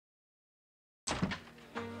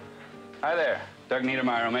Hi there. Doug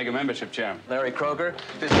Niedermeyer, Omega membership chairman. Larry Kroger.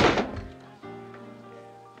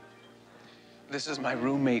 This is my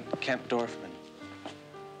roommate, Kemp Dorfman.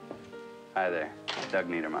 Hi there. Doug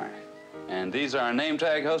Niedermeyer. And these are our name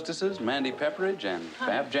tag hostesses, Mandy Pepperidge and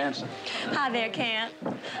Fab Jansen. Hi there, Kent.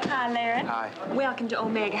 Hi, Larry. Hi. Welcome to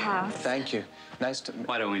Omega House. Thank you. Nice to...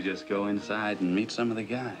 Why don't we just go inside and meet some of the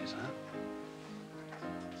guys, huh?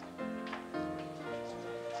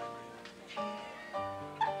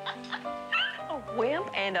 A wimp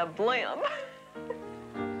and a blimp.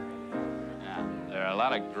 Yeah, there are a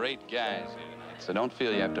lot of great guys here tonight, so don't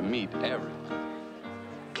feel you have to meet everyone.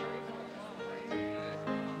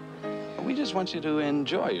 We just want you to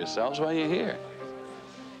enjoy yourselves while you're here.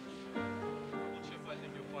 Well, Chip, I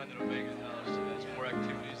think you'll find that Omega House has more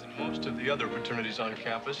activities than most of the other fraternities on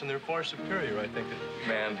campus, and they're far superior, I think,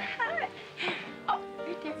 man. Hi. Oh,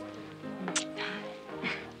 right there.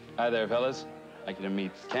 Hi there, fellas. I'd like you to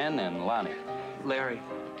meet Ken and Lonnie. Larry.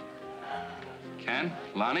 Ken,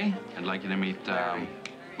 Lonnie, I'd like you to meet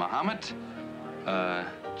Muhammad,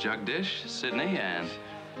 Jagdish, Sydney, and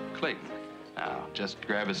Clayton. Now, just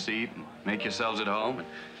grab a seat and make yourselves at home, and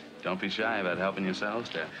don't be shy about helping yourselves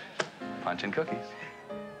to punch and cookies.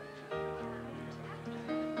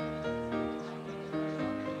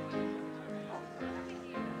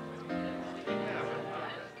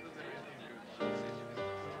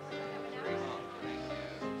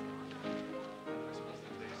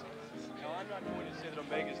 Now, I'm not going to say that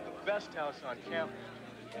Omega's the best house on campus,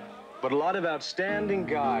 but a lot of outstanding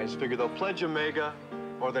guys figure they'll pledge Omega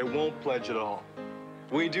or they won't pledge at all.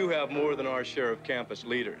 We do have more than our share of campus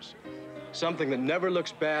leaders. Something that never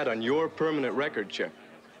looks bad on your permanent record, Chip.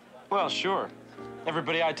 Well, sure.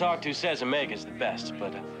 Everybody I talk to says Omega's the best,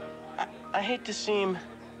 but I hate to seem,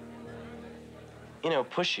 you know,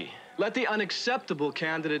 pushy. Let the unacceptable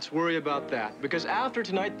candidates worry about that, because after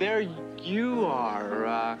tonight, there you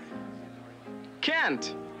are,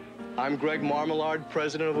 Kent. I'm Greg Marmalard,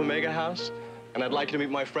 president of Omega House, and I'd like you to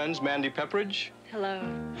meet my friends, Mandy Pepperidge. Hello.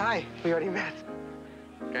 Hi, we already met.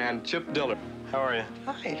 And Chip Diller. How are you?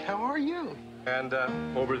 Hi, how are you? And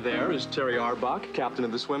over there is Terry Arbach, captain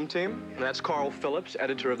of the swim team. And that's Carl Phillips,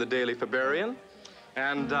 editor of the Daily Fabarian.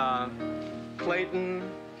 And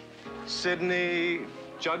Clayton, Sydney,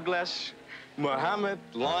 Jugles, Muhammad,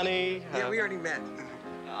 Lonnie. Yeah, we already met.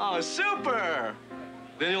 Oh, super!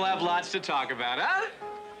 Then you'll have lots to talk about, huh?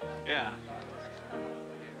 Yeah.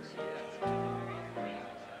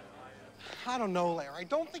 I don't know, Larry. I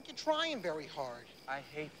don't think you're trying very hard. I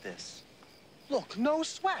hate this. Look, no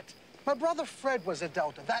sweat. My brother Fred was a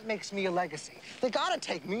Delta. That makes me a legacy. They gotta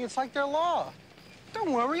take me. It's like their law.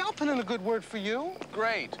 Don't worry, I'll put in a good word for you.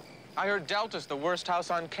 Great. I heard Delta's the worst house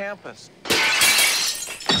on campus.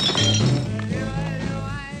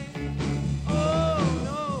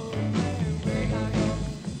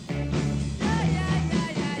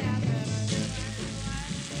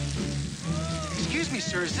 Excuse me,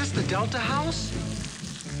 sir, is this the Delta house?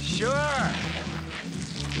 Sure.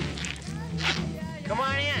 Come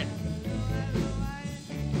on in.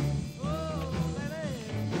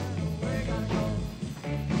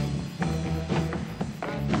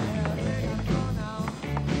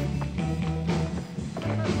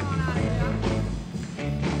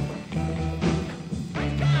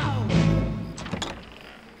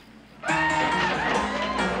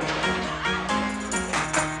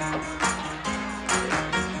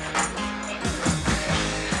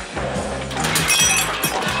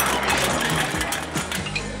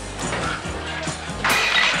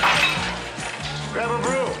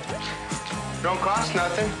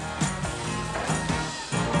 Nothing.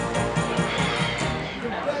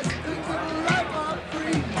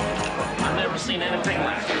 I've never seen anything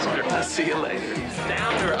like this. I'll see you later.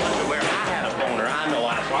 Down to her underwear. I had a boner. I know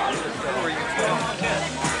I was. Where are you from?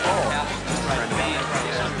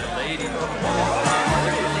 The lady.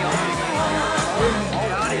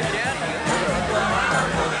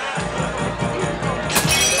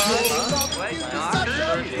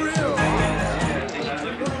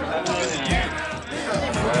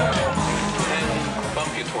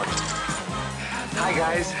 Hi,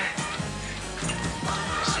 guys.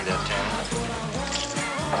 See that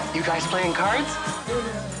talent? You guys playing cards?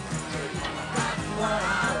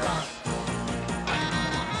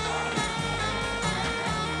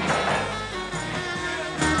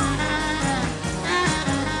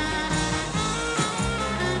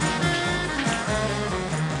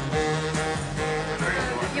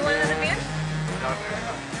 You want another beer?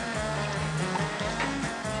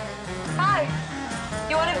 Hi.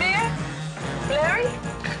 You want a beer? Larry?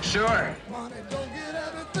 Sure.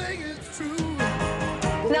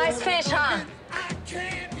 Nice fish, huh?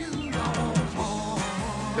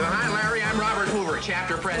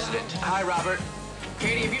 president. Hi, Robert.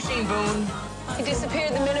 Katie, have you seen Boone? He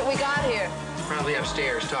disappeared the minute we got here. Probably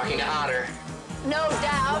upstairs talking to Otter. No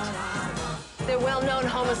doubt. They're well-known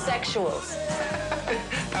homosexuals.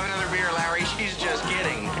 Have another beer, Larry. She's just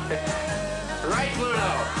kidding. Right,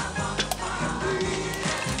 Bluto?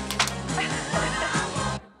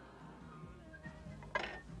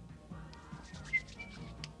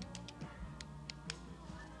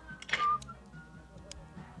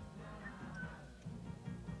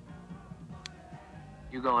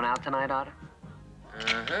 You going out tonight, Otter?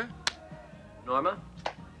 Uh-huh. Norma?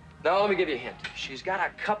 No, let me give you a hint. She's got a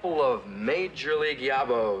couple of Major League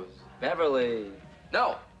yabos. Beverly.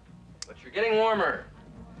 No, but you're getting warmer.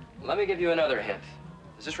 Let me give you another hint.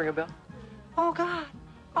 Does this ring a bell? Oh, God.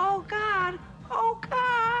 Oh, God. Oh,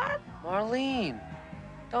 God. Marlene.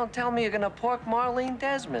 Don't tell me you're gonna pork Marlene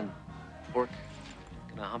Desmond. Pork?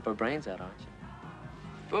 Gonna hump her brains out, aren't you?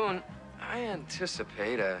 Boone, I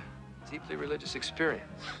anticipate a deeply religious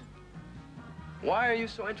experience. Why are you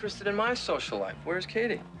so interested in my social life? Where's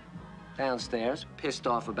Katie? Downstairs, pissed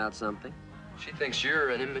off about something. She thinks you're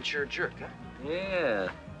an immature jerk, huh? Yeah.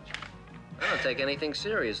 I don't take anything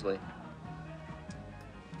seriously.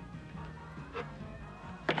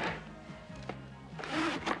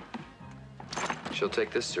 She'll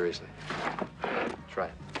take this seriously. Try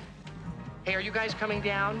it. Hey, are you guys coming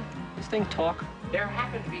down? This thing talk? There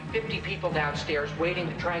happen to be 50 people downstairs waiting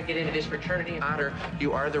to try and get into this fraternity. Otter,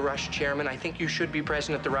 you are the Rush chairman. I think you should be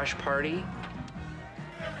present at the Rush party.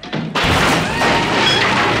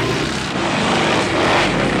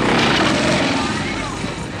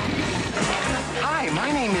 Hi,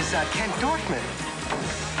 my name is Kent Dorfman.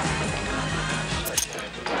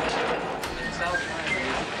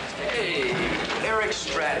 Hey, Eric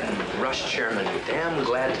Stratton, Rush chairman. Damn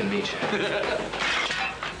glad to meet you.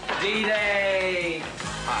 D-Day!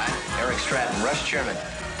 Hi, Eric Stratton, Rush chairman.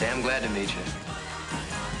 Damn glad to meet you.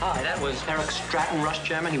 Hi, that was Eric Stratton, Rush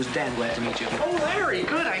chairman. He was damn glad to meet you. Oh, Larry,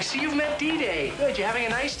 good. I see you've met D-Day. Good, you're having a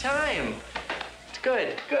nice time. It's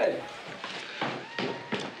good, good.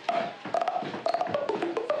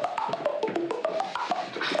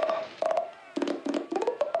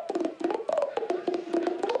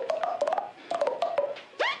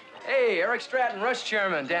 Hey, Eric Stratton, Rush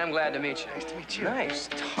chairman. Damn glad to meet you. Nice to meet you. Nice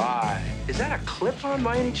tie. Is that a clip-on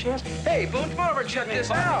by any chance? Hey, Boone, come on over and check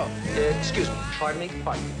this out. Excuse me. Pardon me.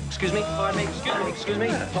 Pardon me. Excuse me. Pardon me. Excuse me. Excuse me.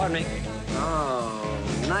 Pardon me. Oh,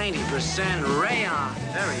 90% rayon.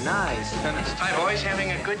 Very nice. Hi, boys.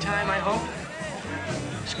 Having a good time, I hope?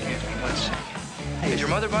 Excuse me 1 second. Did your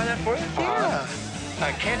mother buy that for you? Yeah.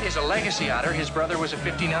 Kent is a legacy otter. His brother was a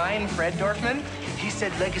 59, Fred Dorfman. He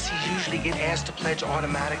said legacies usually get asked to pledge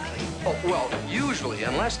automatically. Oh, well, usually,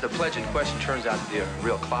 unless the pledge in question turns out to be a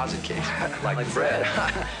real closet case, like Fred.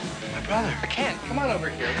 My brother. Kent, come on over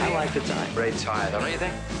here. I like the time. Great tie, though, don't you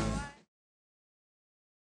think?